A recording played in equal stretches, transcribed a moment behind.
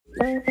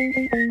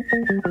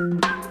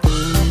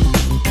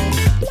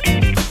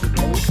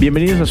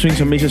Bienvenidos a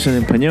Swings and Misses en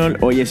español.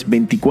 Hoy es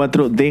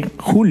 24 de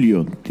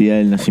julio, día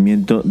del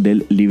nacimiento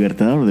del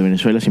libertador de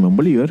Venezuela, Simón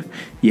Bolívar.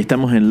 Y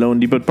estamos en Lone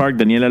Depot Park,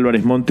 Daniel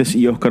Álvarez Montes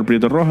y Oscar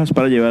Prieto Rojas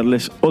para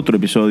llevarles otro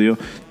episodio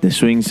de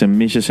Swings and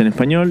Misses en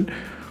español.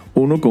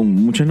 Uno con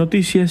muchas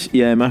noticias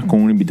y además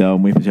con un invitado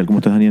muy especial. ¿Cómo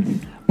estás, Daniel?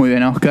 Muy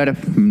bien, Oscar.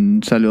 Un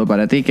saludo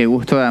para ti. Qué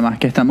gusto, además,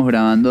 que estamos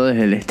grabando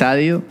desde el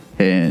estadio.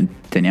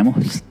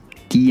 Teníamos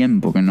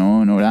tiempo que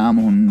no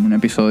grabamos un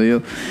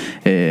episodio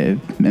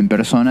en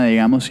persona,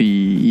 digamos,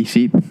 y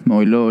sí,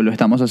 hoy lo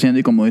estamos haciendo,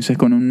 y como dices,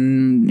 con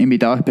un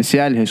invitado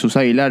especial, Jesús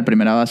Aguilar,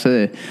 primera base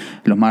de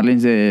los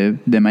Marlins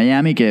de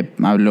Miami, que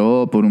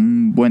habló por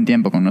un buen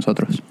tiempo con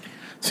nosotros.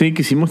 Sí,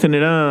 quisimos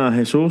tener a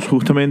Jesús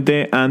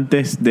justamente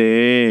antes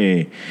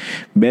de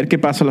ver qué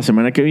pasa la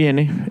semana que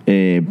viene.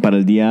 Para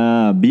el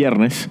día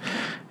viernes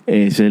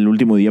es el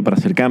último día para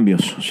hacer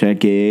cambios, o sea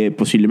que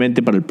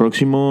posiblemente para el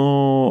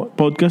próximo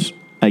podcast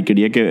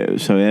quería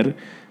saber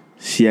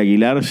si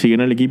Aguilar sigue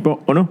en el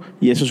equipo o no.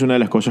 Y eso es una de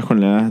las cosas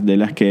de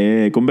las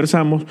que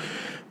conversamos.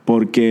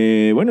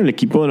 Porque, bueno, el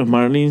equipo de los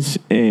Marlins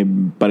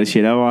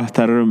pareciera va a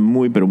estar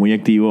muy, pero muy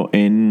activo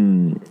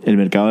en el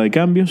mercado de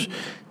cambios.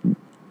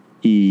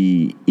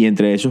 Y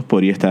entre esos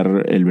podría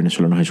estar el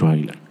venezolano Jesús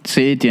Aguilar.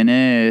 Sí,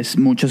 tiene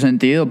mucho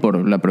sentido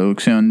por la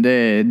producción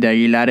de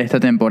Aguilar esta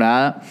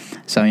temporada,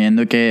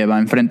 sabiendo que va a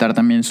enfrentar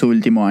también su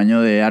último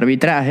año de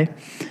arbitraje.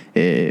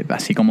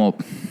 Así como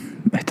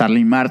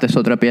Starling Marte es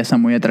otra pieza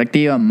muy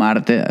atractiva.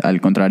 Marte, al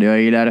contrario de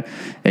Aguilar,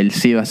 él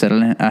sí va a ser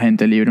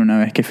agente libre una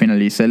vez que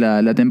finalice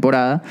la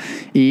temporada.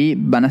 Y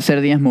van a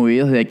ser días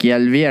movidos de aquí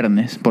al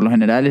viernes. Por lo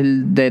general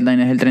el deadline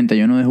es el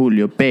 31 de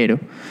julio,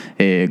 pero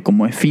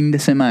como es fin de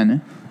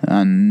semana,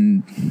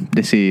 han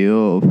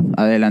decidido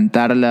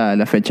adelantar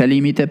la fecha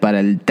límite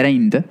para el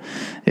 30.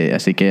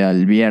 Así que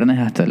al viernes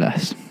hasta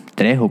las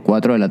 3 o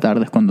 4 de la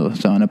tarde es cuando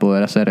se van a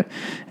poder hacer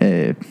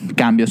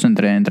cambios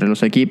entre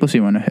los equipos. Y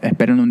bueno,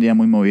 esperen un día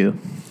muy movido.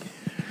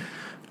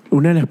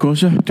 Una de las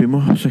cosas,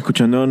 estuvimos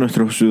escuchando a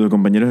nuestros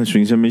compañeros de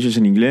Swings and Misses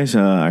en inglés,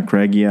 a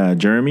Craig y a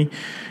Jeremy.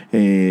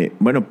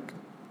 Bueno,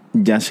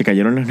 ya se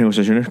cayeron las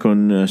negociaciones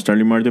con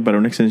Starling Marte para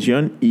una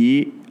extensión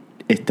y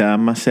está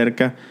más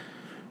cerca,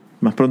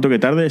 más pronto que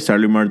tarde.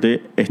 Starling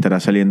Marte estará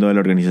saliendo de la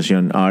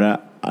organización.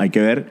 Ahora hay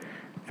que ver,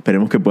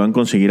 esperemos que puedan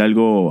conseguir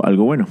algo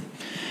bueno.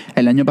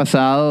 El año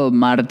pasado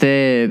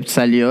Marte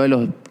salió de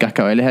los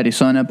Cascabeles de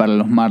Arizona para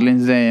los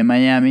Marlins de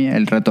Miami.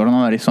 El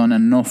retorno de Arizona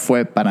no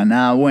fue para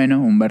nada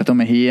bueno. Humberto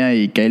Mejía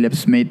y Caleb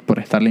Smith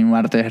por Starling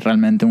Marte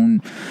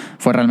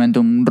fue realmente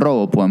un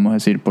robo, podemos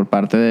decir, por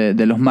parte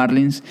de los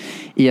Marlins.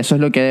 Y eso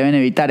es lo que deben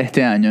evitar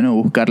este año, ¿no?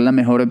 Buscar la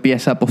mejor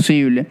pieza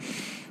posible,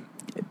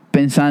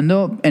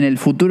 pensando en el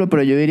futuro,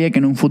 pero yo diría que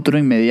en un futuro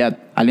inmediato.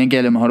 Alguien que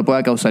a lo mejor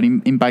pueda causar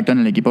impacto en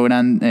el equipo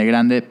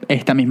grande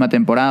esta misma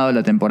temporada o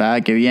la temporada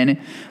que viene,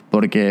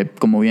 porque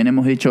como bien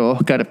hemos dicho,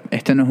 Oscar,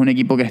 este no es un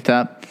equipo que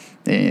está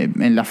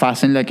en la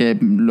fase en la que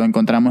lo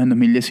encontramos en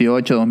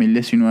 2018,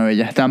 2019.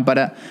 Ya están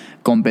para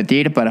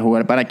competir, para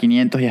jugar para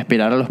 500 y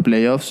aspirar a los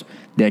playoffs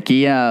de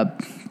aquí a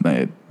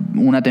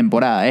una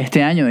temporada.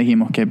 Este año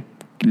dijimos que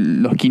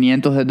los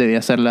 500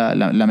 debía ser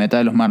la meta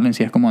de los Marlins,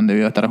 y es como han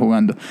debido estar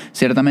jugando.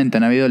 Ciertamente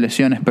han habido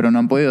lesiones, pero no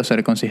han podido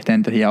ser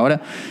consistentes, y ahora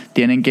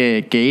tienen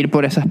que ir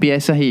por esas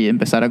piezas y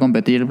empezar a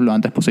competir lo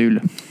antes posible.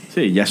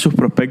 Sí, ya sus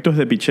prospectos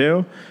de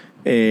picheo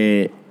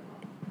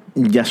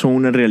ya son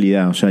una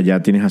realidad. O sea, ya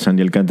tienes a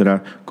Sandy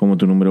Alcántara como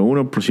tu número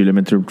 1,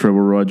 posiblemente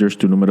Trevor Rogers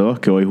tu número 2,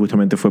 que hoy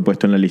justamente fue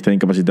puesto en la lista de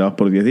incapacitados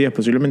por 10 días.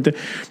 Posiblemente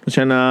no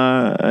sea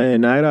nada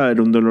grave,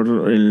 era un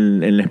dolor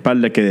en la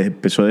espalda que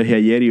empezó desde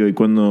ayer, y hoy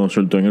cuando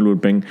soltó en el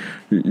bullpen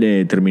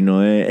le terminó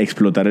de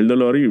explotar el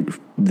dolor y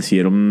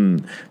decidieron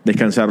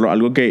descansarlo,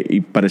 algo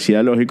que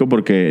parecía lógico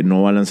porque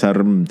no va a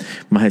lanzar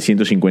más de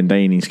 150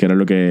 innings, que era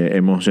lo que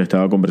hemos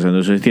estado conversando.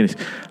 Entonces tienes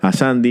a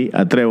Sandy,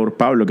 a Trevor,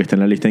 Pablo, que está en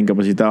la lista de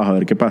incapacitados, a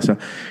ver qué pasa.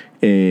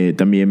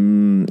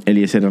 También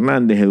Eliezer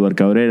Hernández, Eduard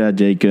Cabrera,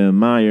 Jake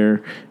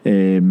Meyer,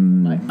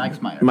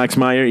 Max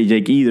Meyer y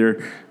Jake Eder.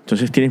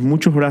 Entonces tienes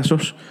muchos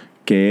brazos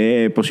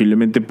que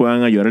posiblemente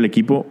puedan ayudar al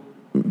equipo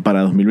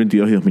para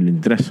 2022 y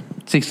 2023.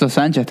 Sixto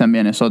Sánchez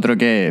también es otro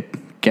que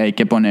hay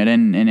que poner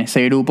en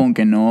ese grupo,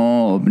 aunque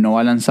no va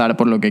a lanzar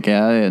por lo que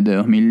queda de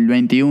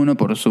 2021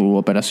 por su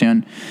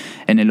operación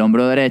en el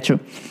hombro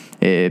derecho.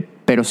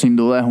 Pero sin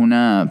duda es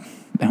una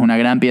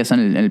gran pieza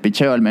en el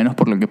picheo, al menos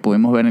por lo que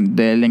pudimos ver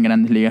de él en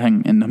Grandes Ligas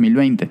en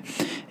 2020.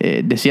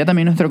 Decía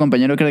también nuestro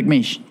compañero Craig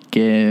Mish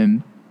que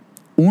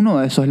uno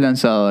de esos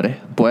lanzadores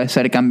puede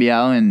ser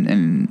cambiado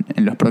en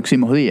los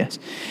próximos días.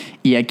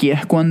 Y aquí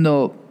es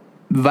cuando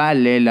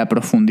vale la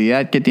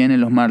profundidad que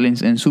tienen los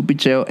Marlins en su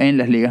picheo en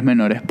las ligas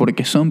menores,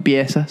 porque son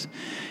piezas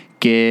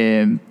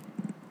que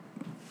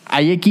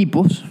hay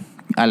equipos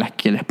a los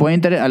que le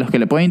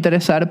puede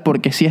interesar,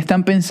 porque sí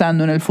están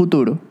pensando en el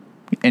futuro,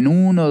 en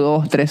 1,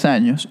 2, 3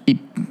 años, y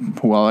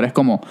jugadores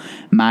como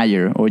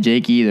Meyer o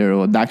Jake Eder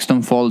o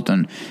Daxton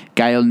Fulton,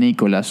 Kyle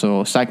Nicolas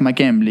o Zach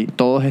McKemley,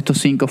 todos estos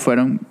 5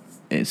 fueron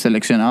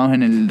seleccionados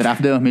en el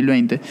draft de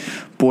 2020,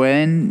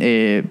 pueden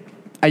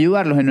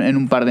ayudarlos en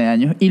un par de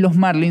años. Y los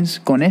Marlins,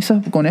 con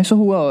esos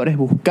jugadores,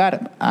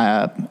 buscar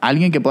a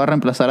alguien que pueda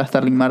reemplazar a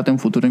Starling Marte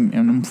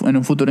en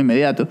un futuro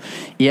inmediato.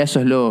 Y eso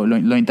es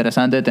lo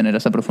interesante de tener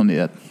esa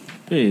profundidad.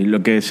 Sí,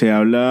 lo que se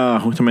habla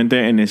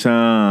justamente en el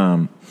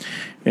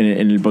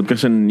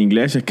podcast en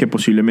inglés es que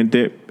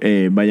posiblemente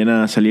vayan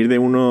a salir de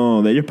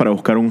uno de ellos para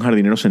buscar un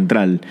jardinero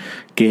central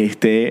que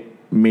esté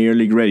Major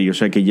League Ready, o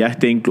sea, que ya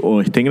esté en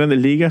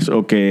Grandes Ligas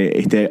o que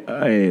esté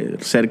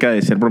cerca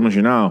de ser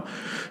promocionado.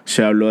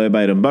 Se habló de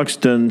Byron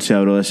Buxton, se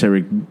habló de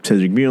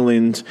Cedric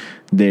Mullins,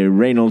 de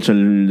Reynolds,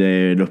 el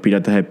de los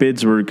Piratas de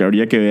Pittsburgh.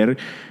 Habría que ver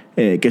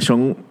que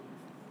son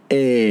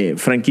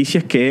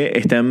franquicias que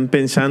están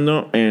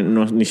pensando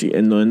no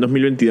en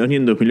 2022 ni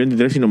en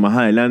 2023, sino más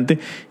adelante,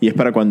 y es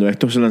para cuando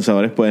estos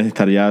lanzadores pueden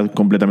estar ya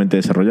completamente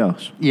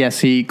desarrollados. Y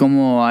así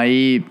como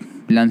hay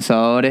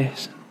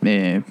lanzadores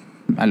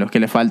a los que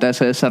le falta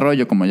ese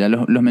desarrollo, como ya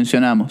los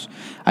mencionamos,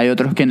 hay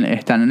otros que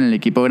están en el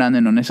equipo grande,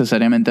 no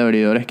necesariamente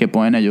abridores, que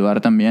pueden ayudar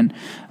también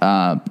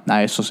a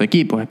esos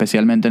equipos,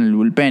 especialmente en el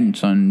bullpen.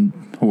 Son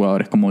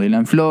jugadores como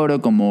Dylan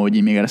Floro, como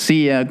Jimmy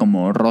García,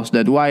 como Ross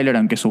Detweiler,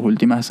 aunque sus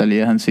últimas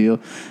salidas han sido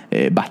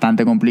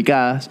bastante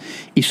complicadas,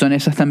 y son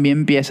esas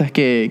también piezas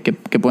que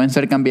pueden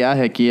ser cambiadas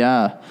de aquí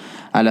a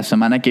la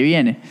semana que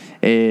viene.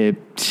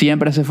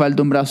 Siempre hace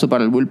falta un brazo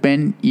para el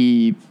bullpen,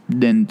 y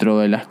dentro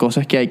de las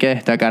cosas que hay que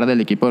destacar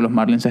del equipo de los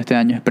Marlins este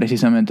año es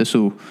precisamente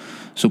su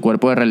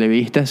cuerpo de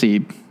relevistas,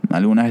 y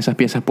algunas de esas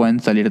piezas pueden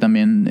salir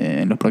también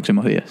en los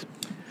próximos días.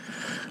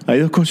 Hay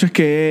dos cosas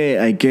que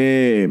hay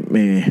que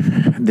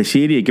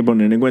decir y hay que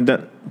poner en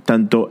cuenta.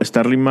 Tanto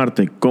Starling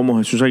Marte como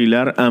Jesús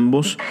Aguilar,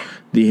 ambos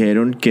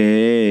dijeron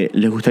que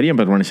les gustaría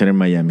permanecer en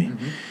Miami.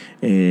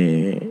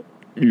 Uh-huh.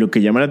 Lo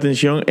que llama la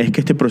atención es que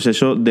este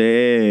proceso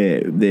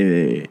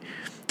de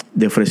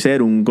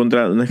ofrecer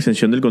una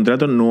extensión del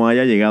contrato no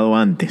haya llegado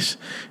antes.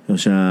 O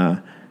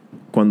sea,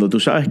 cuando tú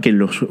sabes que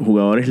los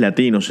jugadores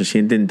latinos se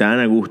sienten tan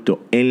a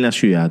gusto en la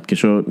ciudad, que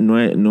eso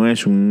no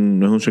es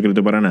un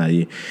secreto para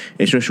nadie,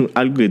 eso es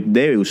algo que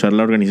debe usar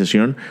la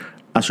organización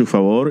a su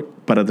favor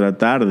para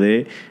tratar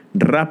de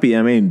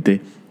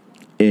rápidamente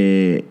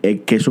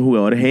que esos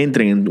jugadores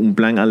entren en un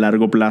plan a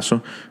largo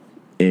plazo.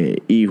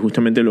 Y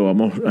justamente lo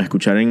vamos a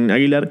escuchar en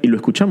Aguilar y lo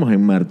escuchamos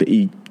en Marte.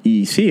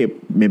 Y sí,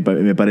 me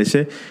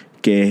parece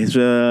que es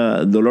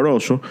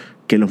doloroso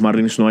que los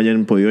Marlins no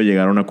hayan podido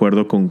llegar a un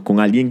acuerdo con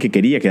alguien que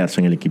quería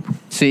quedarse en el equipo.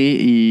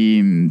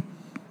 Sí,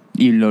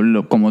 y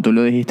como tú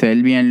lo dijiste,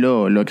 él bien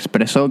lo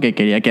expresó, que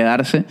quería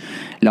quedarse.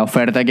 La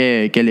oferta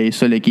que le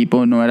hizo el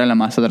equipo no era la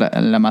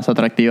más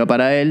atractiva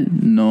para él.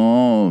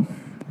 No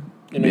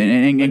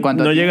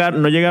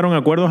llegaron a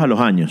acuerdos a los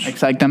años.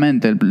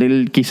 Exactamente.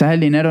 Quizás el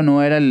dinero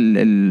no era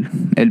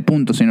el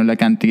punto, sino la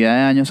cantidad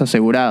de años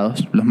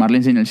asegurados. Los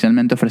Marlins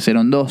inicialmente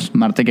ofrecieron 2.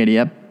 Marte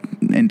quería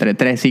entre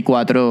 3 y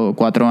 4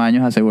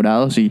 años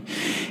asegurados,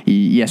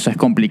 y eso es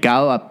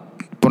complicado,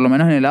 por lo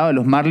menos en el lado de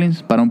los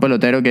Marlins, para un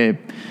pelotero que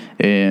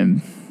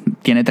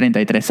tiene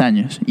 33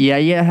 años. Y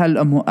ahí es a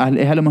lo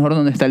mejor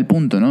donde está el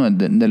punto, ¿no?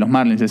 de los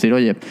Marlins. Es decir,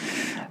 oye,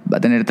 va a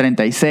tener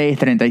 36,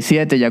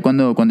 37 ya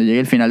cuando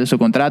llegue el final de su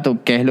contrato,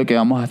 ¿qué es lo que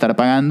vamos a estar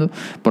pagando?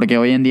 Porque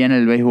hoy en día en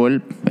el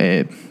béisbol,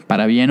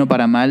 para bien o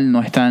para mal,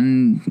 no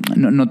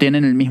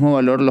tienen el mismo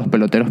valor los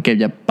peloteros que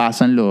ya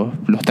pasan los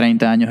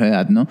 30 años de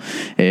edad, ¿no?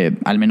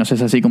 Al menos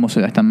es así como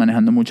se están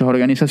manejando muchas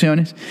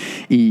organizaciones,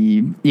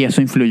 y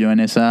eso influyó en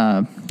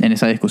esa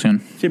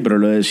discusión. Sí, pero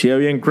lo decía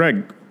bien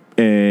Craig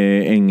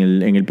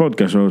en el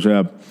podcast, o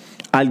sea,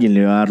 alguien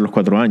le va a dar los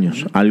 4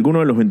 años. Alguno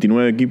de los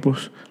 29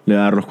 equipos le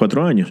va a dar los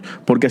 4 años.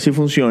 Porque así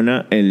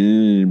funciona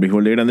el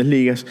béisbol de Grandes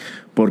Ligas.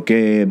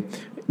 Porque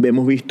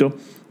hemos visto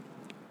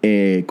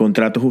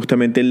contratos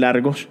justamente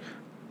largos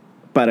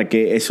para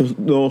que esos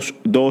 2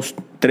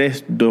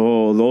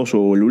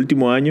 o el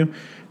último año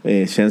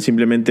sean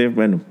simplemente,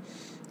 bueno,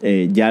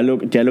 ya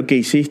lo que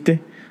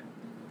hiciste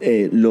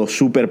lo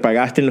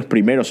superpagaste en los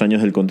primeros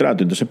años del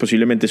contrato. Entonces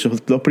posiblemente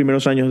esos 2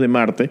 primeros años de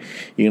Marte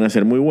iban a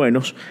ser muy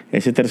buenos.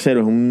 Ese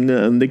tercero es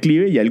un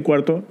declive, y ya el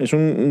cuarto es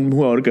un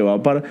jugador que va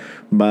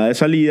de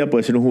salida.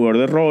 Puede ser un jugador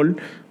de rol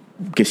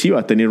que sí va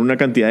a tener una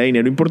cantidad de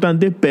dinero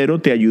importante, pero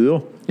te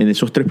ayudó en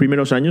esos 3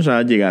 primeros años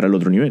a llegar al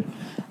otro nivel.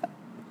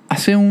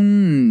 Hace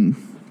un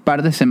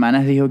par de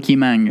semanas dijo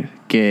Kim Ang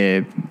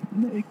que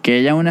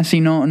ella aún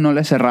así no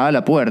le cerraba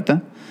la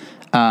puerta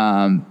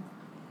a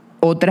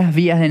otras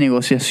vías de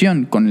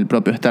negociación con el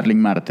propio Starling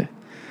Marte.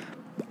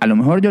 A lo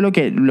mejor yo lo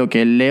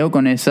que leo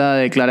con esa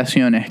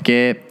declaración es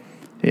que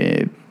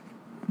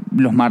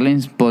los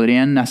Marlins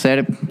podrían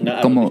hacer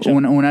como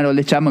un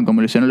Aroldis Chapman, como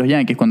lo hicieron los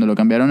Yankees cuando lo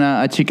cambiaron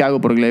a Chicago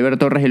por Gleyber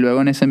Torres, y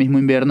luego en ese mismo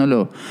invierno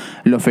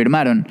lo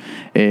firmaron.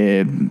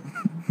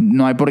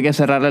 No hay por qué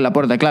cerrarle la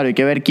puerta. Claro, hay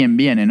que ver quién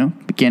viene, ¿no?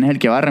 Quién es el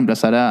que va a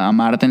reemplazar a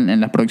Marte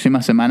en las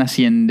próximas semanas,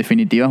 si en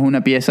definitiva es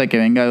una pieza que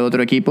venga de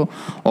otro equipo,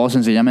 o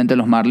sencillamente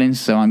los Marlins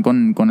se van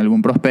con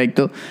algún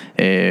prospecto,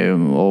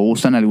 o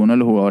usan alguno de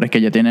los jugadores que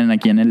ya tienen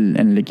aquí en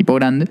el equipo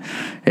grande.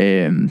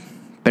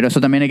 Pero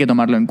eso también hay que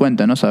tomarlo en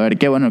cuenta, ¿no? Saber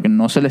que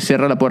no se les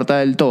cierra la puerta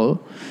del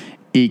todo,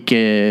 y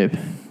que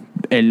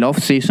el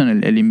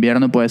off-season, el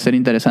invierno puede ser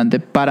interesante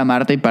para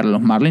Marte y para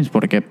los Marlins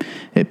porque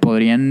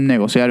podrían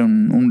negociar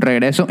un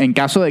regreso en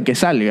caso de que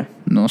salga.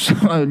 No,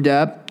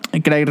 ya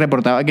Craig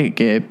reportaba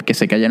que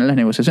se cayeran las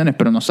negociaciones,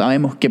 pero no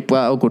sabemos qué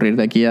pueda ocurrir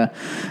de aquí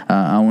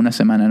a una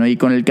semana, ¿no? Y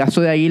con el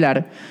caso de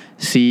Aguilar,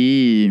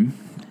 sí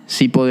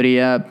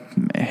podría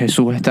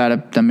Jesús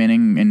estar también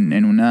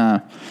en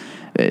una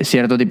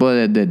cierto tipo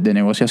de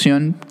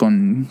negociación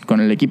con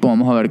el equipo.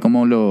 Vamos a ver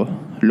cómo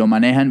lo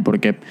manejan,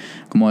 porque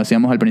como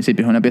decíamos al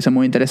principio, es una pieza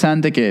muy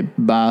interesante que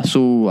va a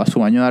su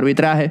año de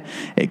arbitraje.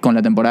 Con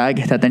la temporada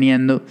que está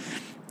teniendo,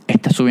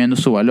 está subiendo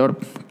su valor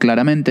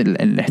claramente.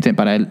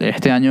 Para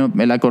este año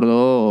él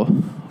acordó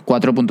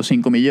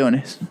 4.5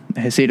 millones.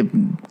 Es decir,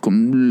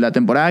 con la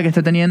temporada que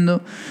está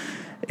teniendo,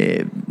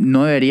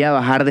 no debería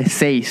bajar de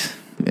 6,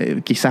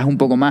 quizás un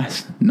poco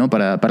más, ¿no?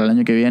 Para el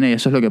año que viene, y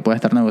eso es lo que puede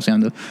estar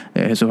negociando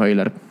Jesús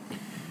Aguilar.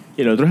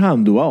 Y el otro es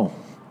Adam Duvall.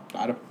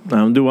 Claro.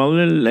 Adam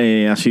Duvall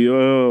ha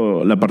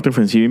sido la parte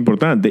ofensiva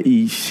importante,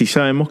 y sí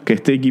sabemos que a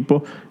este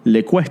equipo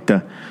le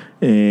cuesta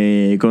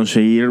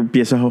conseguir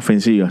piezas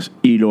ofensivas,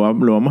 y lo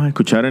vamos a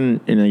escuchar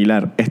en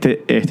Aguilar.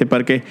 Este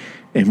parque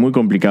es muy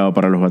complicado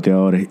para los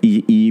bateadores,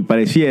 y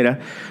pareciera,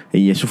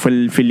 y eso fue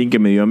el feeling que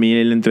me dio a mí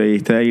en la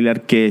entrevista de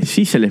Aguilar, que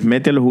sí se les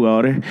mete a los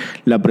jugadores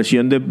la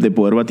presión de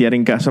poder batear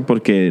en casa,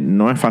 porque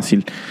no es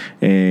fácil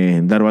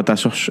dar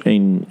batazos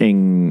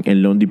en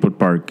Lone Depot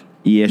Park,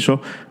 y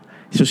eso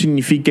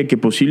significa que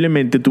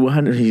posiblemente tú vas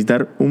a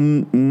necesitar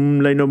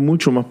un line-up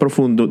mucho más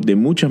profundo, de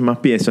muchas más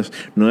piezas,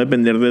 no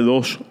depender de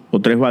 2 o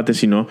 3 bates,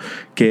 sino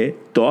que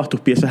todas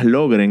tus piezas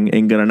logren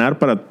engranar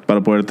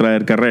para poder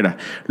traer carreras.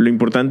 Lo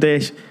importante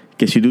es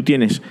que si tú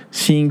tienes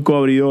 5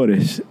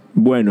 abridores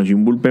buenos y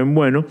un bullpen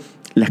bueno,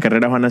 las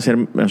carreras van a ser,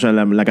 o sea,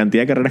 la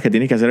cantidad de carreras que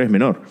tienes que hacer es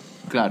menor.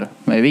 Claro,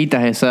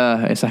 evitas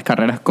esas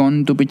carreras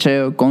con tu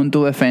picheo, con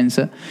tu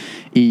defensa,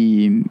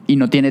 y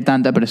no tiene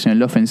tanta presión en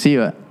la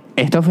ofensiva.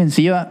 Esta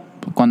ofensiva,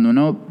 cuando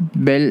uno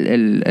ve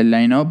el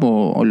line-up,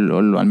 o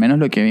al menos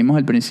lo que vimos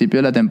al principio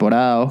de la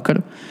temporada,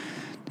 Oscar,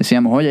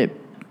 decíamos, oye,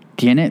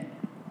 tiene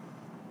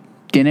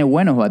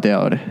buenos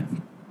bateadores.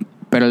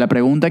 Pero la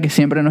pregunta que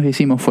siempre nos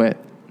hicimos fue,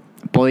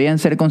 ¿podían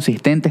ser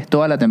consistentes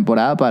toda la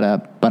temporada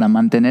para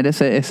mantener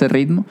ese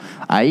ritmo?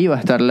 Ahí va a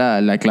estar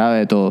la clave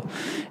de todo.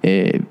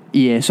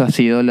 Y eso ha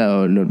sido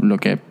lo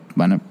que,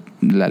 bueno,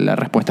 la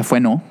respuesta fue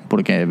no,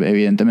 porque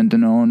evidentemente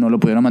no lo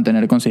pudieron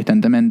mantener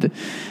consistentemente.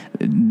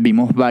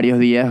 Vimos varios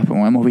días,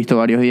 como hemos visto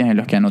varios días en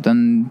los que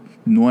anotan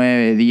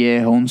 9,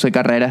 10, 11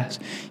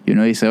 carreras, y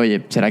uno dice,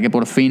 oye, ¿será que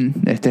por fin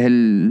esta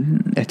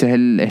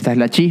es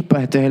la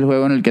chispa, este es el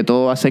juego en el que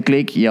todo hace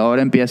clic y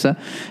ahora empieza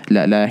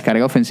la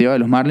descarga ofensiva de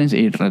los Marlins?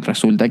 Y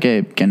resulta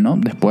que no,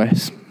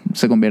 después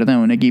se convierte en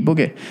un equipo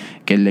que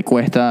le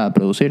cuesta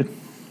producir.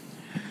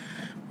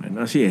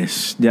 Bueno, así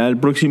es. Ya el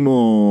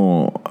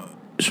próximo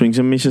Swings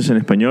and Misses en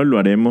español lo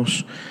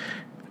haremos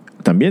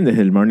también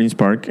desde el Marlins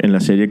Park en la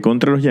serie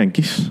contra los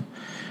Yankees,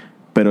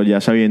 pero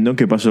ya sabiendo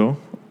qué pasó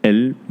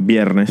el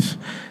viernes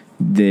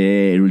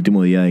del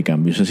último día de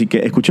cambios. Así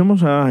que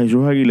escuchemos a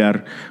Jesús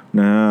Aguilar,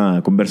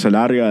 una conversa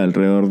larga de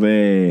alrededor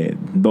de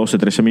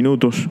 12-13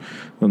 minutos,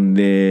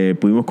 donde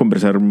pudimos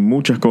conversar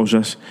muchas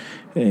cosas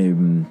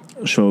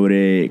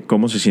sobre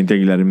cómo se siente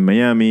Aguilar en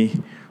Miami,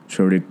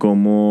 sobre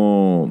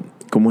cómo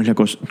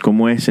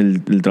es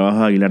el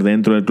trabajo de Aguilar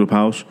dentro del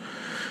clubhouse,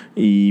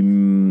 y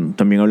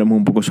también hablamos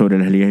un poco sobre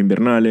las ligas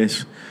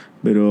invernales.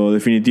 Pero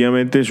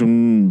definitivamente es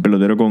un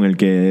pelotero con el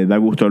que da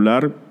gusto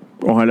hablar.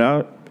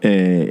 Ojalá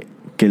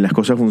que las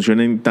cosas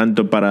funcionen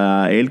tanto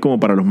para él como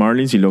para los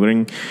Marlins y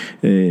logren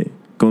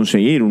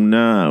conseguir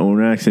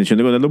una extensión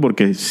de contrato,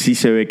 porque sí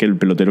se ve que el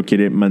pelotero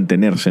quiere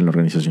mantenerse en la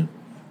organización.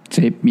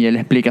 Sí, y él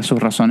explica sus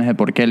razones de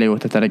por qué le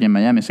gusta estar aquí en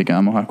Miami, así que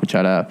vamos a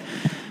escuchar a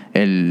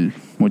el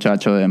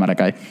muchacho de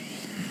Maracay.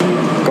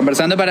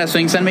 Conversando para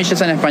Swings and Misses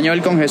en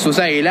español con Jesús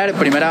Aguilar,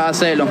 primera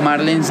base de los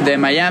Marlins de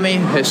Miami.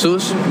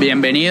 Jesús,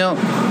 bienvenido.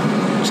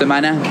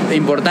 Semanas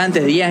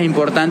importantes, días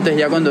importantes,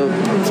 ya cuando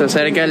se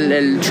acerca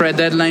el trade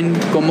deadline.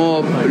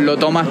 ¿Cómo lo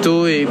tomas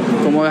tú y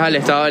cómo ves el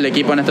estado del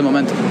equipo en este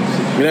momento?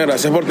 Mira,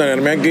 gracias por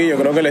tenerme aquí. Yo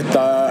creo que el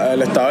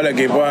estado del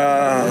equipo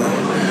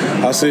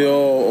ha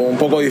sido un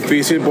poco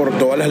difícil por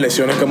todas las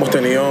lesiones que hemos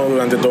tenido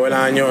durante todo el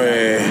año.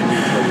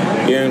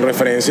 Y en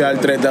referencia al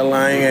trade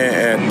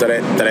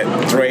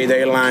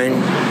deadline,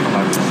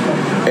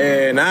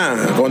 nada,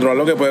 controlar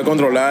lo que puede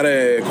controlar.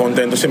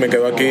 Contento si me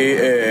quedo aquí.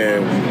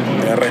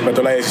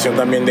 Respeto la decisión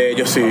también de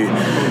ellos.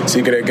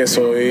 Si cree que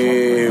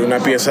soy una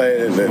pieza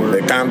de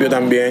cambio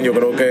también. Yo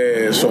creo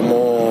que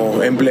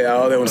somos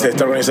empleados de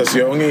esta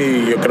organización,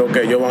 y yo creo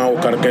que ellos van a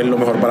buscar qué es lo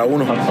mejor para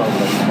uno.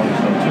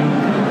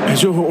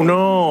 Jesús,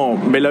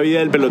 uno ve la vida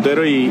del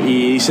pelotero y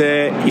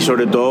dice, y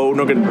sobre todo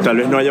uno que tal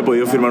vez no haya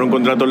podido firmar un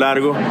contrato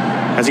largo,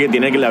 así que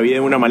tiene que la vida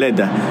en una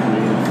maleta.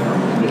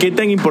 ¿Qué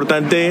tan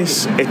importante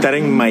es estar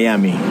en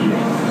Miami?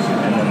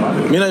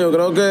 Mira, yo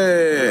creo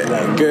que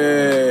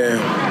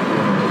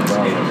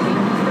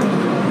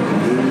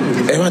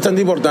es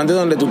bastante importante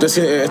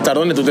estar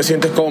donde tú te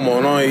sientes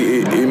cómodo, ¿no?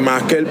 Y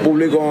más que el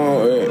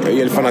público y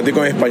el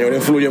fanático en español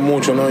influye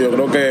mucho, ¿no? Yo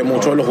creo que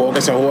muchos de los juegos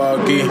que se han jugado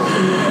aquí,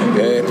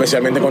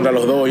 especialmente contra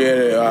los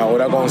Dodgers,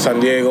 ahora con San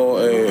Diego,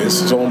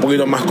 son un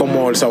poquito más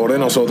como el sabor de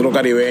nosotros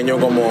caribeño,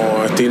 como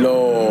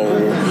estilo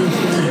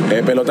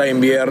pelota de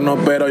invierno,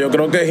 pero yo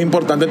creo que es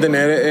importante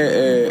tener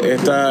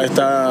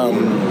esta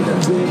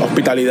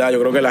hospitalidad. Yo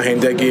creo que la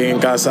gente aquí en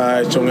casa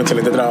ha hecho un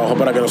excelente trabajo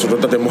para que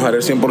nosotros tratemos de dar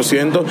el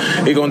 100%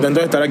 y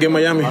contento de estar aquí en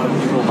Miami.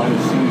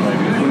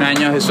 Un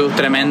año, Jesús,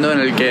 tremendo, en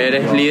el que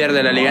eres líder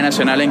de la Liga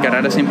Nacional en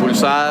carreras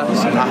impulsadas.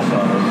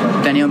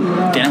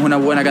 Tienes una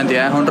buena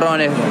cantidad de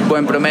jonrones,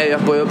 buen promedio,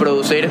 has podido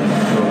producir.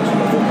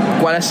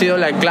 ¿Cuál ha sido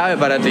la clave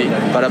para ti,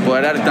 para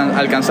poder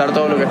alcanzar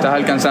todo lo que estás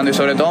alcanzando y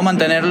sobre todo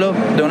mantenerlo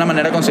de una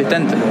manera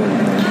consistente?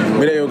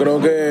 Mira, yo creo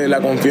que la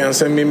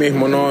confianza en mí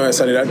mismo, ¿no? De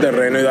salir al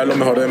terreno y dar lo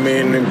mejor de mí,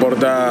 no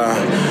importa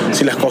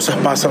si las cosas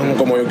pasan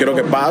como yo quiero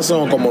que pasen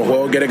o como el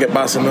juego quiere que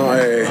pasen, ¿no?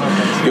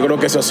 Yo creo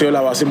que eso ha sido la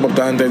base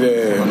importante.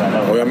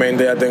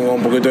 Obviamente ya tengo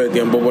un poquito de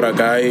tiempo por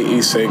acá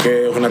y sé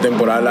que es una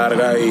temporada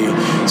larga y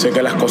sé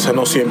que las cosas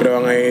no siempre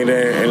van a ir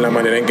en la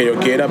manera en que yo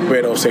quiera,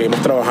 pero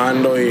seguimos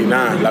trabajando y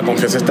nada, la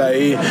confianza está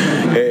ahí.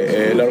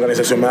 La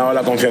organización me ha dado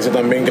la confianza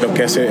también, creo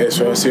que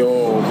eso ha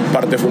sido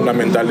parte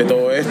fundamental de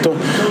todo esto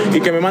y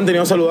que me he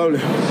mantenido saludable.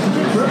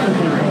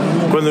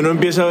 Cuando uno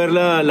empieza a ver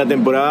la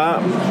temporada,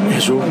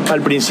 Jesús,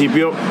 al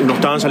principio no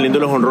estaban saliendo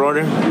los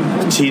honrones,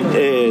 sí,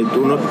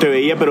 uno te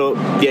veía, pero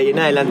de ahí en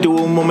adelante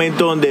hubo un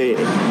momento donde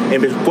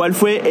 ¿cuál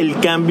fue el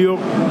cambio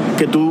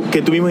que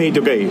tú mismo dijiste,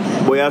 ok,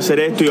 voy a hacer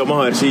esto y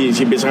vamos a ver si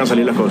empiezan a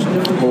salir las cosas?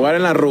 Jugar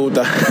en la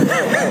ruta.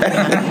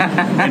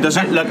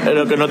 Entonces,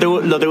 lo que no te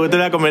gusta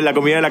es la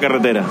comida de la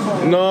carretera.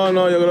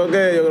 No, yo creo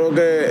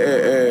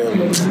que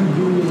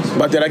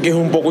batear aquí es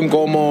un poco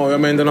incómodo,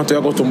 obviamente no estoy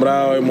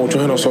acostumbrado y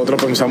muchos de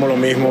nosotros pensamos lo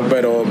mismo,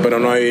 pero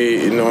no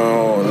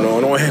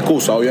es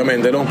excusa,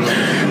 obviamente, ¿no?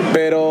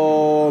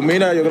 Pero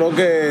mira, yo creo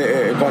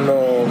que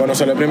cuando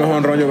salió el primer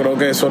jonrón, yo creo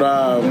que eso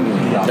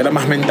era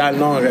más mental,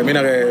 ¿no? Que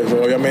mira, que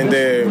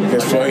obviamente que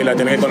soy la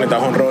tiene que conectar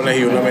jonrones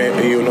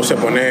y uno se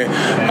pone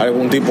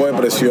algún tipo de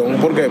presión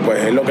porque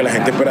pues es lo que la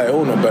gente espera de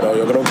uno, pero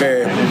yo creo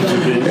que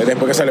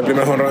después que salió el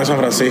primer jonrón en San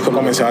Francisco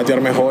comencé a batear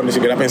mejor, ni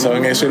siquiera pensaba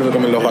en eso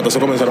y los batos se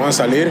comenzaron a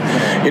salir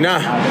y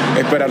nada,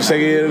 esperar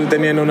seguir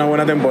teniendo una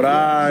buena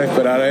temporada,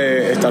 esperar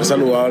estar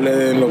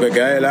saludable en lo que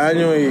queda del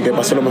año y que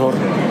pase lo mejor.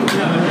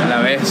 A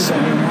la vez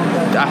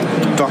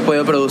tú has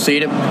podido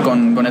producir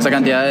con esa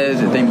cantidad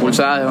de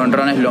impulsadas, de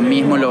jonrones, lo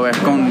mismo lo ves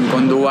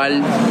con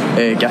Duval,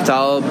 que ha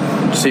estado,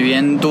 si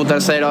bien tú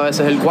tercero, a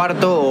veces el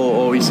cuarto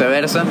o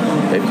viceversa.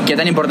 ¿Qué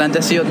tan importante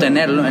ha sido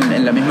tenerlo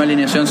en la misma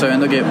alineación,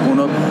 sabiendo que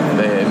uno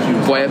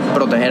puede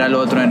proteger al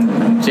otro en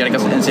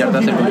ciertas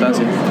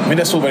circunstancias?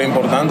 Mira, es súper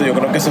importante. Yo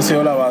creo que esa ha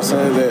sido la base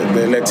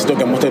del éxito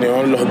que hemos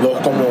tenido los dos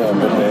como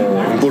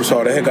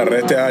impulsadores de carrera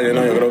este año,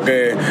 ¿no? Yo creo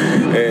que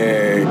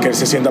él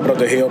se sienta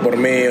protegido por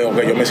mí o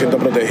que yo me siento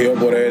protegido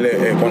por él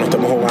cuando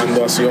estamos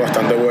jugando ha sido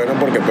bastante bueno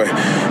porque pues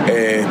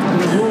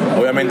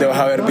obviamente vas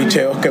a ver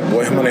picheos que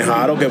puedes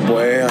manejar o que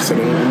puedes hacer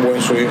un buen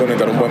swing y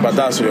conectar un buen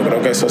batazo. Yo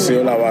creo que eso ha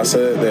sido la base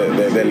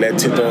del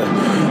éxito,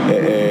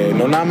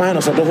 no nada más de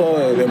nosotros,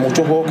 de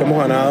muchos juegos que hemos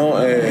ganado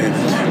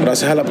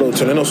gracias a la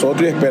producción de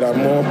nosotros, y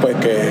esperamos pues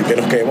que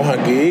nos quedemos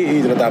aquí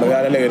y tratar de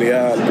dar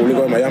alegría al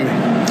público de Miami.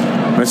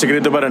 No es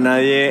secreto para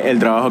nadie el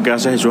trabajo que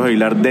hace Jesús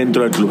Aguilar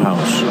dentro del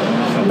clubhouse,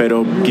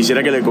 pero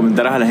quisiera que le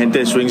comentaras a la gente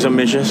de Swings and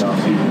Missions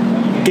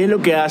qué es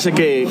lo que hace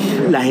que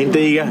la gente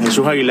diga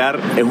Jesús Aguilar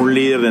es un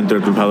líder dentro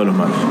del clubhouse de los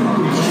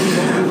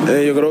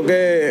Marlins. Yo creo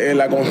que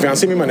la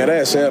confianza y mi manera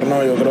de ser,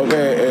 ¿no? Yo creo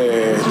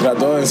que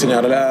trato de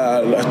enseñarle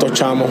a estos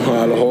chamos,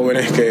 a los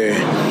jóvenes, que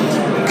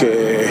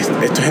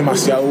esto es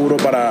demasiado duro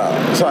para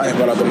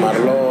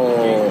tomarlo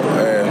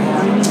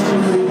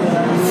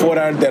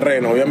fuera del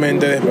terreno.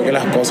 Obviamente después que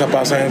las cosas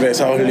pasan entre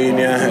esas dos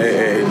líneas,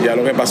 ya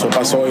lo que pasó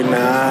y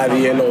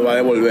nadie lo va a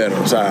devolver.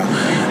 O sea,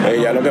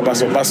 ya lo que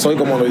pasó y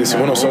como lo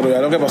decimos nosotros, ya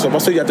lo que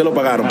pasó y ya te lo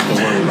pagaron.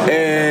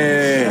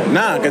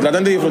 Nada, que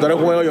traten de disfrutar el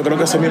juego. Yo creo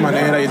que esa es mi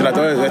manera y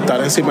trato de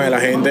estar encima de la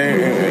gente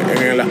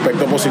en el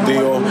aspecto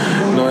positivo,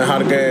 no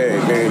dejar que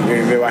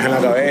bajen la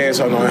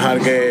cabeza, no dejar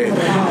que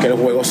el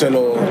juego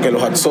que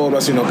los absorba,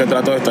 sino que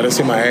trato de estar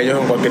encima de ellos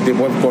en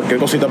cualquier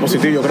cosita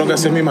positiva. Yo creo que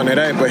esa es mi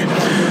manera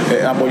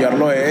de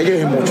apoyarlo a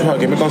ellos y muchos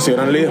aquí me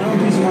consideran líder.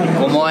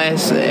 ¿Cómo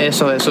es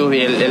eso, Jesús,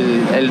 y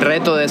el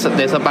reto de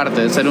esa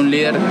parte, de ser un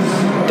líder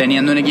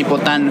teniendo un equipo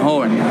tan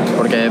joven?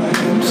 Porque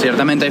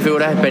ciertamente hay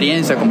figuras de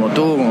experiencia como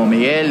tú, como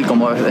Miguel,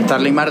 como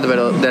Starling Marte,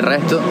 pero de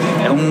resto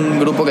es un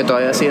grupo que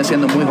todavía sigue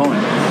siendo muy joven.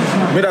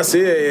 Mira,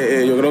 sí,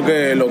 yo creo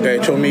que lo que ha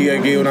hecho Miguel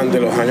aquí durante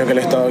los años que él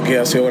ha estado aquí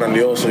ha sido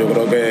grandioso. Yo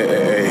creo que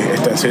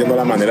está siguiendo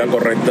la manera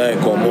correcta de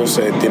cómo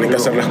se tienen que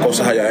hacer las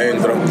cosas allá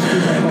adentro.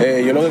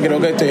 Yo lo que creo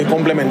que estoy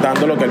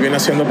complementando lo que él viene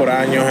haciendo por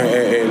años.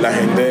 La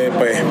gente,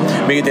 pues,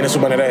 Miguel tiene su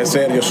manera de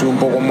ser. Yo soy un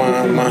poco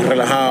más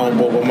relajado, un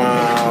poco más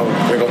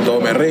que con todo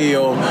me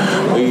río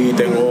y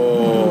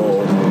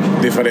tengo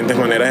diferentes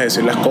maneras de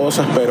decir las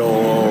cosas, pero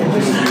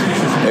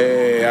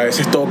a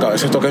veces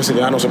toca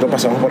enseñar. Nosotros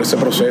pasamos por ese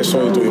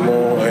proceso y tuvimos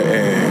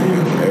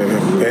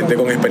gente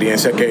con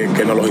experiencia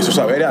que nos lo hizo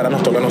saber, y ahora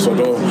nos toca a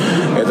nosotros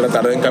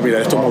tratar de encapitar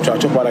a estos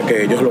muchachos para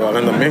que ellos lo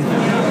hagan también.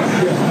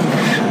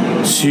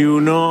 Si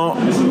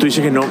tú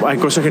dices que no, hay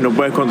cosas que no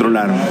puedes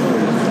controlar.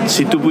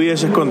 Si tú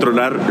pudieses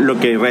controlar lo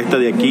que resta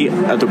de aquí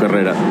a tu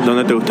carrera,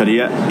 ¿dónde te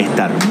gustaría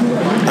estar?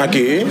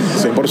 Aquí,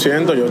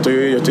 100%. Yo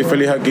estoy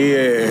feliz aquí.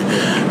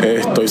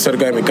 Estoy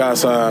cerca de mi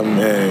casa,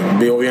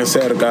 vivo bien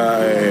cerca.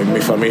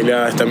 Mi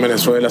familia está en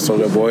Venezuela,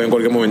 solo puedo ir en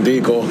cualquier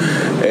momentico.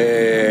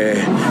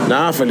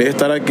 Nada, feliz de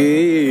estar aquí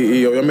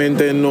y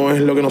obviamente no es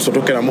lo que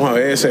nosotros queramos a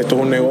veces. Esto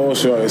es un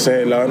negocio, a veces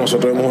del lado de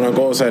nosotros vemos una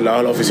cosa, del lado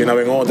de la oficina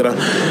ven otra,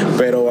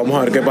 pero vamos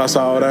a ver qué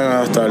pasa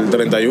ahora hasta el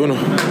 31.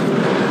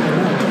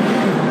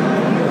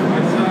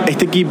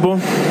 Este equipo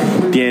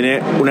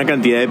tiene una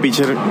cantidad de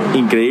pitchers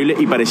increíble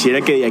y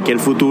pareciera que de aquí al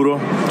futuro,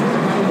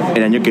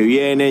 el año que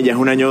viene, ya es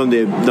un año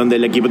donde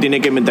el equipo tiene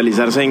que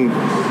mentalizarse en,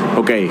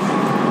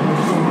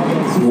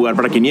 jugar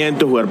para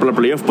 500, jugar para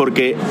playoffs,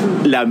 porque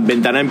la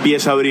ventana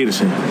empieza a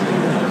abrirse.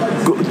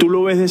 ¿Tú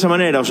lo ves de esa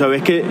manera? O sea,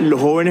 ves que los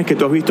jóvenes que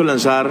tú has visto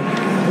lanzar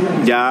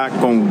ya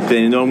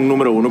teniendo un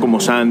número uno como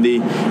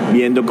Sandy,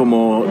 viendo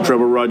como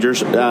Trevor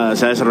Rogers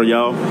se ha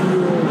desarrollado,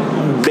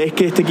 ¿ves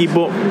que este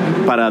equipo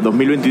para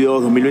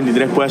 2022,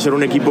 2023 puede ser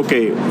un equipo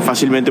que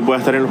fácilmente pueda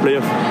estar en los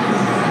playoffs?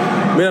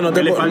 Mira, no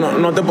te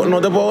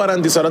puedo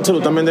garantizar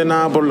absolutamente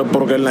nada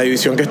porque en la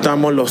división que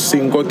estamos los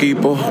 5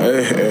 equipos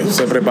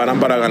se preparan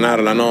para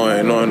ganarla. No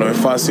es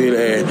fácil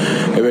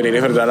venir a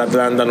enfrentar a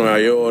Atlanta, Nueva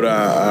York,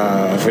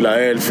 a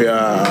Filadelfia,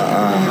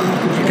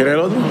 ¿quién es el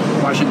otro?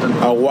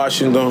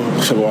 Washington.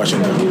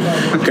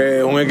 Que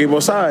es un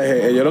equipo,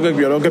 ¿sabes? Yo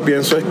lo que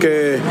pienso es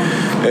que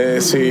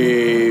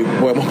si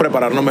podemos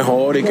prepararnos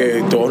mejor y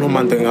que todos nos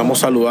mantengamos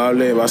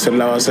saludables, va a ser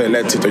la base del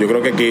éxito. Yo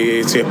creo que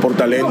aquí, si es por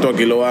talento,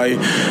 aquí lo hay,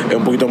 es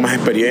un poquito más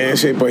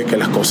experiencia y pues que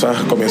las cosas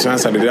comiencen a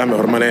salir de la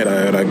mejor manera.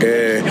 De verdad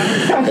que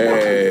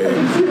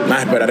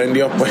esperar en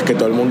Dios pues que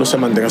todo el mundo se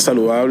mantenga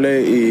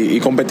saludable y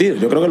competir.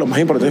 Yo creo que lo más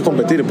importante es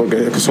competir,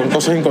 porque son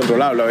cosas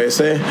incontrolables. A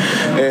veces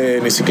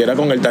ni siquiera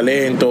con el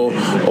talento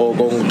o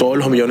con todos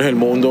los millones del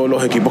mundo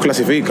los equipos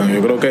clasifican.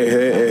 Yo creo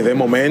que es de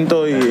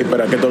momento y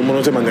esperar que todo el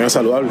mundo se mantenga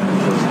saludable.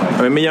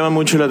 A mí me llama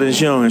mucho la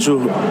atención,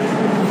 Jesús,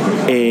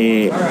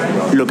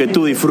 lo que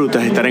tú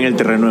disfrutas estar en el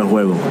terreno de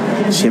juego.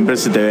 Siempre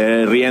se te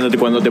ve riéndote.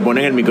 Cuando te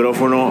ponen el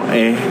micrófono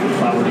es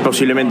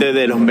posiblemente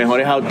de los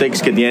mejores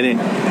outtakes que tiene.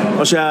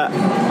 O sea,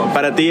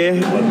 para ti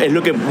es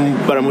lo que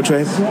para muchos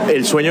es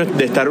el sueño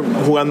de estar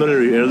jugando en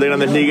el nivel de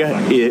Grandes Ligas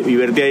y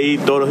verte ahí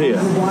todos los días.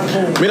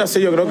 Mira, sí,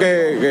 yo creo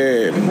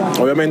que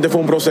obviamente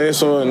fue un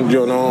proceso.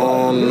 Yo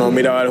no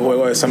miraba el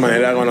juego de esa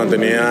manera cuando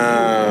tenía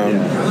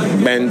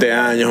 20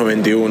 años o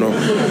 21.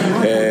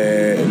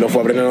 Lo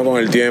fue aprendiendo con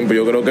el tiempo.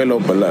 Yo creo que lo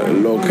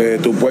que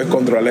tú puedes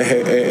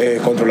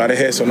controlar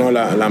es eso, ¿no?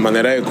 La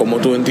manera de cómo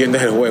tú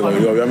entiendes el juego.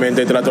 Y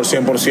obviamente trato al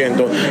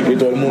 100% y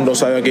todo el mundo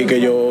sabe aquí que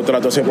yo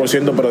trato al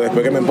 100%, pero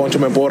después que me poncho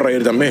me puedo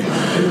reír también.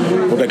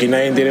 Porque aquí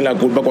nadie tiene la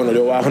culpa cuando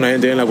yo bajo, nadie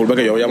tiene la culpa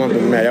que yo ya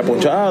me haya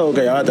ponchado,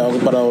 que ya estaba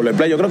para doble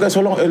play. Yo creo que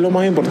eso es lo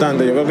más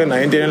importante. Yo creo que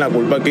nadie tiene la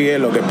culpa aquí de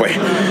lo que pues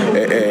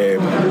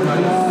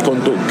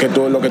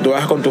lo que tú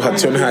hagas con tus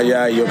acciones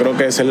allá, y yo creo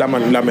que esa es la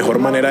mejor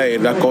manera de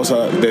ir las cosas,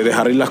 de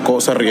dejar ir las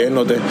cosas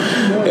riéndote.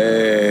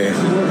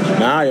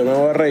 Yo me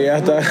voy a reír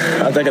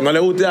hasta que no le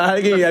guste a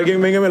alguien y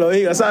alguien venga y me lo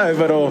diga, ¿sabes?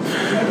 Pero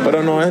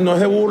no es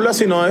de burla,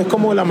 sino es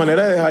como la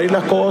manera de dejar ir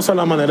las cosas,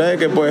 la manera de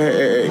que pues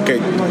que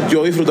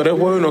yo disfrutaré el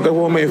juego y no que el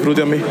juego me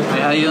disfrute a mí.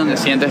 Es ahí donde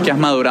sientes que has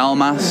madurado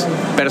más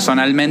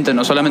personalmente,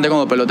 no solamente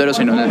como pelotero,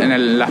 sino en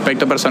el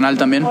aspecto personal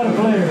también.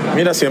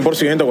 Mira,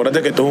 100%,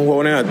 acuérdate que esto es un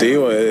juego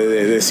negativo,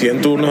 de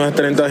 100 turnos a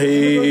 30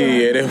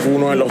 y eres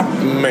uno de los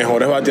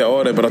mejores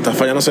bateadores, pero estás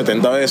fallando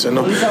 70 veces,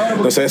 ¿no?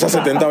 Entonces esas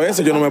 70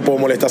 veces yo no me puedo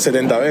molestar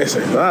 70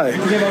 veces, ¿sabes?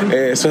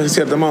 Eso es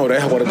cierta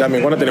madurez. Acuérdate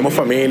también cuando tenemos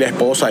familia,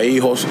 esposa,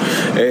 hijos,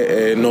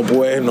 no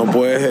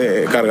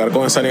puedes cargar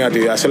con esa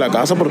negatividad hacia la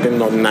casa, porque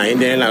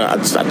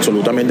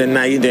absolutamente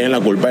nadie tiene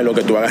la culpa de lo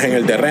que tú hagas en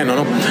el terreno,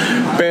 ¿no?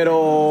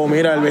 Pero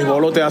mira, el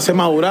béisbol o te hace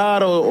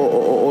madurar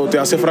o te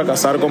hace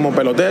fracasar como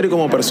pelotero y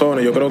como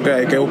persona. Yo creo que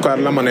hay que buscar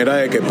la manera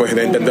de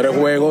entender el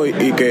juego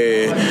y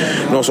que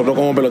nosotros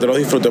como peloteros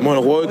disfrutemos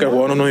del juego y que el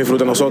juego no nos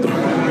disfrute a nosotros.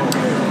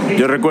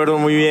 Yo recuerdo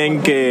muy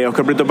bien que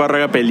Oscar Prieto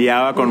Párraga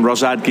peleaba con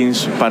Ross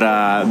Atkins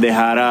para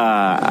dejar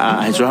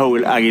a Jesús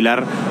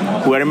Aguilar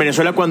jugar en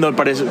Venezuela cuando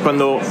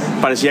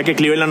parecía que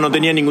Cleveland no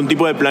tenía ningún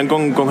tipo de plan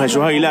con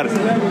Jesús Aguilar.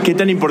 ¿Qué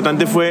tan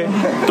importante fue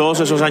todos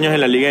esos años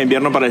en la Liga de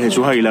Invierno para el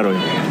Jesús Aguilar hoy?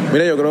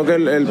 Mira, yo creo que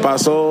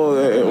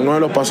uno de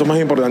los pasos más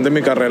importantes en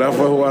mi carrera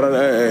fue jugar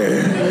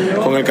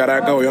con el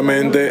Caracas.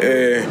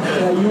 Obviamente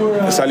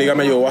esa liga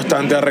me ayudó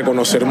bastante a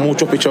reconocer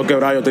muchos picheos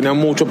quebrados. Yo tenía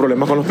muchos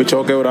problemas con los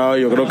picheos quebrados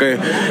y yo creo que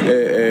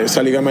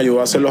esa liga me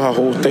ayudó a hacer los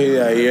ajustes, y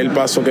de ahí el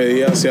paso que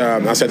di hacia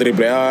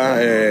AAA,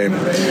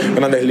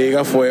 Grandes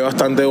Ligas, fue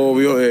bastante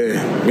obvio.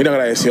 Mira,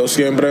 agradecido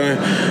siempre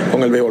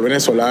con el béisbol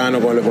venezolano,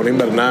 con el béisbol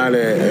invernal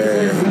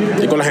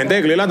y con la gente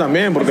de Cleveland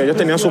también, porque ellos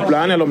tenían sus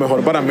planes. A lo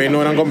mejor para mí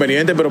no eran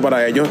convenientes, pero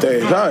para ellos,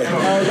 ¿sabes?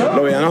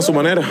 Lo veían a su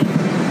manera.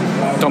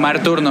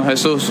 Tomar turnos,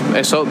 Jesús,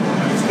 eso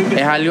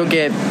es algo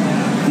que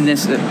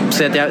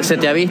se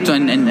te ha visto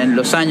en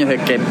los años de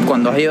que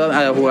cuando has ido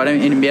a jugar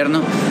en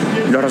invierno,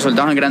 los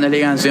resultados en Grandes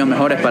Ligas han sido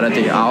mejores para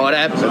ti.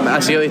 Ahora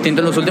ha sido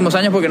distinto en los últimos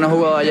años porque no has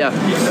jugado allá,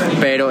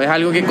 pero ¿es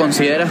algo que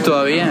consideras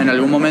todavía en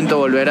algún momento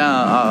volver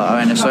a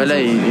Venezuela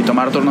y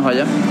tomar turnos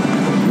allá?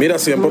 Mira,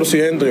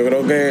 100%, yo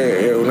creo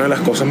que una de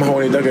las cosas más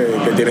bonitas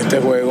que tiene este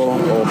juego,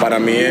 o para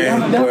mí, es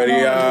poder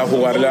ir a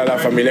jugarle a la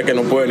familia que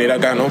no puede venir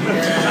acá, ¿no?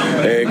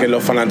 Que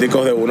los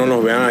fanáticos de uno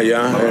nos vean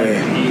allá.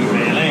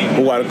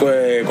 Jugar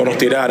con los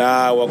Tigres de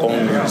Aragua, con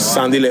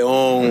Sandy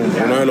León,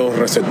 uno de los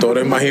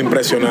receptores más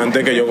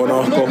impresionantes que yo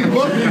conozco.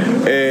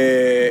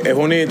 Es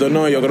bonito,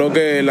 ¿no? Yo creo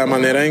que la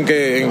manera en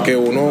que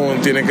uno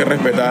tiene que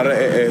respetar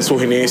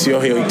sus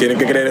inicios y tiene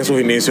que creer en sus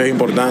inicios es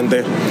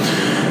importante.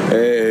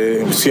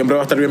 Siempre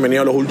va a estar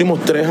bienvenido. Los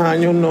últimos 3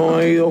 años no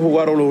he ido a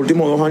jugar, o los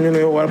últimos 2 años no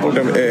he ido a jugar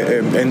porque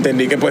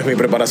entendí que pues mi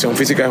preparación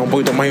física es un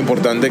poquito más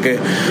importante que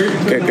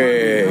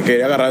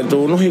ir a agarrar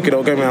turnos, y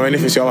creo que me ha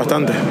beneficiado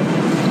bastante.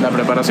 La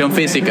preparación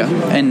física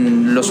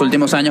en los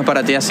últimos años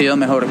para ti ha sido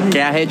mejor.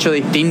 ¿Qué has hecho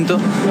distinto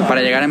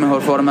para llegar en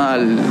mejor forma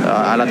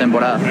a la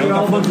temporada?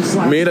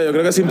 Mira, yo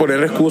creo que sin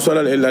poner excusa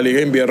la Liga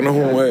de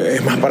Invierno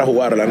es más para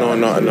jugarla.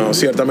 No,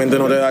 ciertamente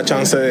no te da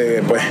chance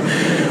de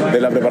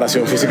la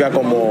preparación física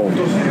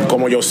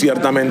como yo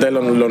ciertamente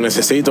lo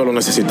necesito, lo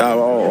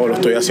necesitaba o lo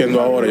estoy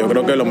haciendo ahora. Yo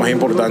creo que lo más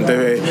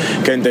importante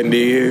que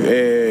entendí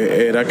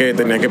era que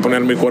tenía que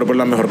poner mi cuerpo en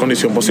la mejor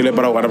condición posible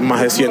para jugar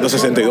más de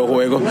 162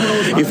 juegos,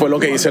 y fue lo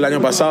que hice el año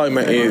pasado y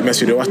me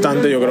sirvió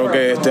bastante. Yo creo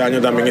que este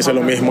año también hice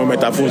lo mismo y me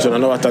está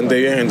funcionando bastante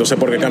bien. Entonces,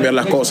 ¿por qué cambiar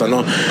las cosas,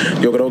 no?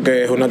 Yo creo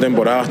que es una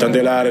temporada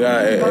bastante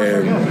larga,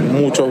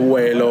 muchos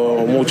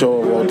vuelos, muchos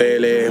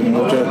hoteles,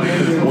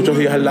 muchos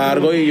días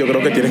largos, y yo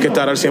creo que tienes que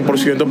estar al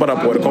 100%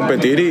 para poder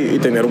competir y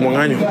tener un buen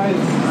año.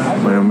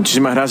 Bueno,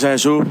 muchísimas gracias,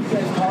 Jesús.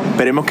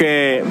 Esperemos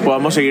que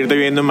podamos seguirte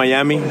viendo en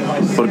Miami,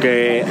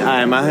 porque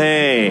además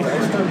de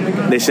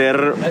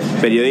ser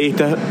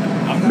periodistas,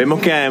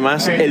 vemos que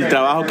además el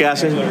trabajo que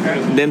haces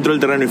dentro del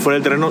terreno y fuera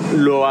del terreno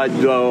lo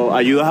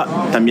ayudas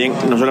también,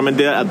 no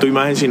solamente a tu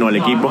imagen, sino al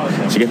equipo.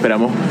 Así que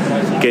esperamos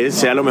que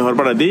sea lo mejor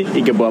para ti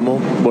y que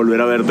podamos volver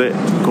a verte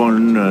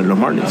con los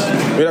Marlins.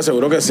 Mira,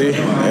 seguro que sí.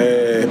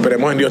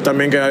 Esperemos en Dios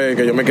también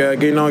que yo me quede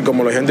aquí, ¿no? Y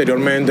como lo dije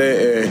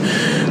anteriormente,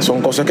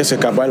 son cosas que se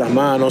escapan de las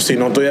manos. Si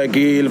no estoy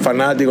aquí, el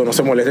fanático, no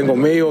se molesten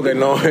conmigo, que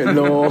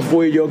no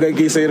fui yo que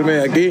quise irme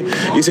de aquí.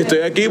 Y si estoy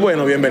aquí,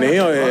 bueno,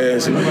 bienvenido.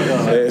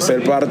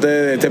 Ser parte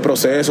de este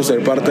proceso,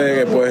 ser parte de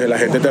que pues la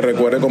gente te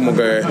recuerde como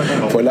que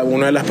fue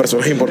una de las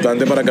personas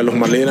importantes para que los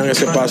Marlins dieran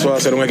ese paso a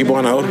ser un equipo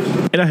ganador.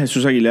 Era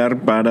Jesús Aguilar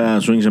para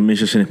Swings and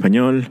Misses en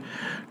español.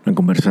 Una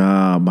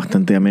conversa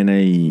bastante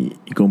amena y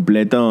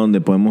completa,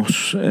 donde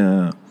podemos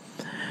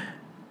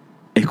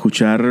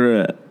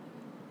escuchar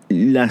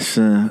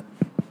las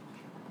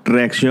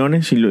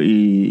reacciones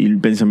y el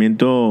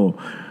pensamiento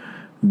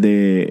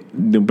de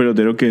un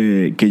pelotero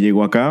que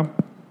llegó acá,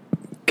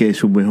 que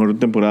su mejor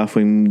temporada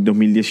fue en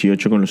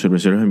 2018 con los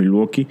Cerveceros de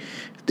Milwaukee.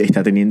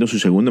 Está teniendo su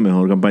segunda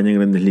mejor campaña en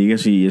Grandes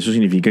Ligas, y eso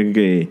significa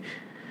que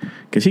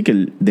sí,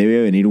 que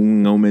debe venir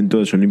un aumento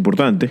de sueldo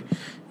importante,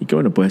 y que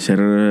bueno, puede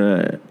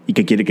ser, y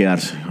que quiere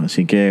quedarse.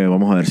 Así que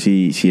vamos a ver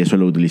si eso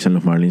lo utilizan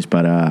los Marlins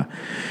para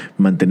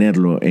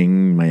mantenerlo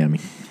en Miami.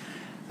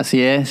 Así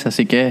es,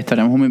 así que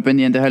estaremos muy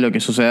pendientes de lo que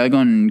suceda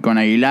con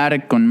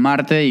Aguilar, con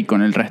Marte y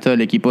con el resto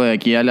del equipo de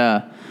aquí a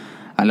la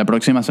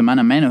próxima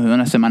semana. Menos de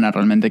una semana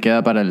realmente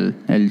queda para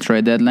el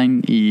trade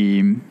deadline,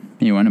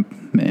 y bueno,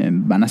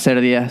 van a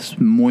ser días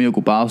muy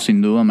ocupados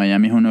sin duda.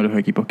 Miami es uno de los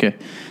equipos que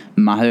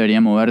más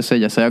debería moverse,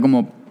 ya sea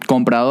como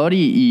comprador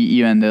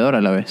y vendedor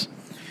a la vez.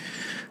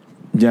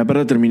 Ya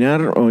para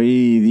terminar,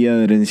 hoy día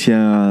de herencia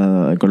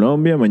de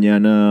Colombia,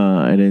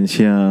 mañana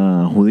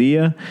herencia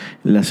judía,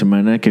 la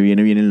semana que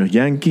vienen los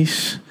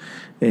Yankees.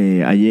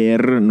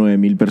 Ayer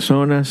 9,000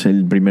 personas,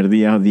 el primer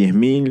día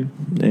 10,000.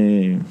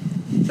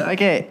 ¿Sabe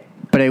qué?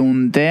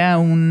 Pregunté a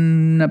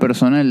una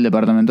persona del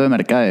departamento de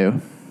mercadeo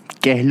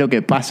qué es lo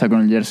que pasa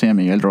con el jersey de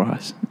Miguel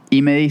Rojas,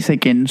 y me dice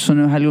que eso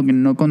no es algo que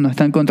no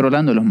están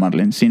controlando los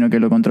Marlins, sino que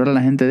lo controla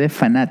la gente de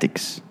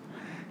Fanatics.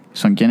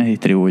 Son quienes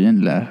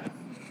distribuyen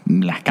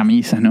las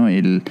camisas, ¿no?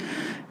 Y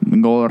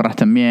gorras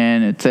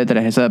también,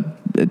 etcétera. Es esa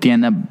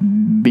tienda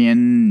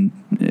bien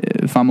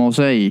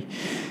famosa, y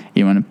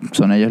bueno,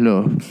 son ellos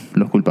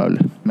los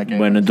culpables.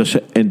 Bueno,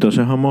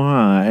 entonces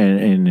vamos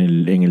en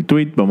el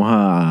tweet vamos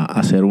a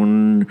hacer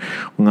un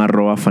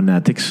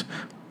 @Fanatics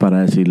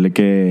para decirle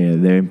que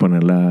deben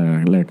poner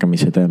la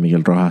camiseta de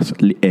Miguel Rojas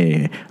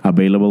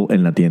available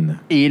en la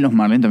tienda. Y los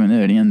Marlins también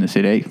deberían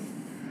decir, hey,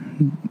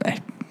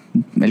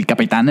 el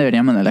capitán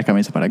debería mandar las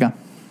camisas para acá.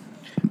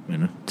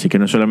 Bueno, sí, que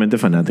no solamente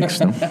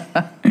Fanatics, ¿no?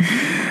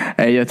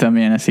 Ellos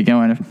también, así que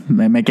bueno,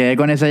 me quedé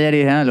con esa ayer y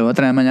dije, lo voy a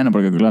traer mañana,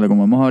 porque claro,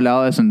 como hemos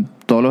hablado de eso en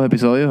todos los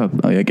episodios,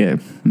 había que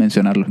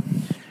mencionarlo.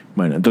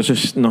 Bueno,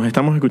 entonces nos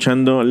estamos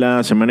escuchando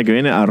la semana que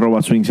viene,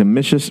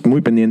 @SwingsAndMishes,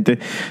 muy pendiente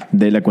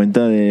de la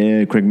cuenta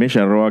de Craig Mish,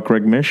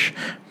 @CraigMish,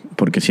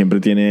 porque siempre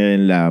tiene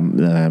la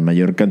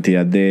mayor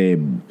cantidad de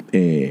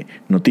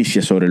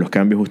noticias sobre los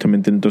cambios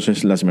justamente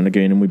entonces la semana que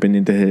viene, muy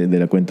pendientes de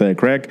la cuenta de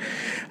Craig,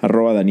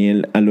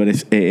 @Daniel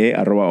Álvarez EE,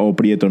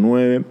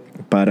 @oprieto9,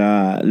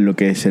 para lo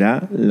que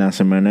será la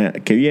semana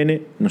que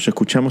viene. Nos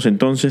escuchamos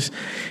entonces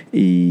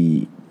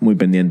y muy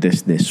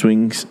pendientes de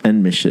Swings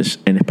and Misses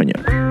en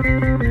español.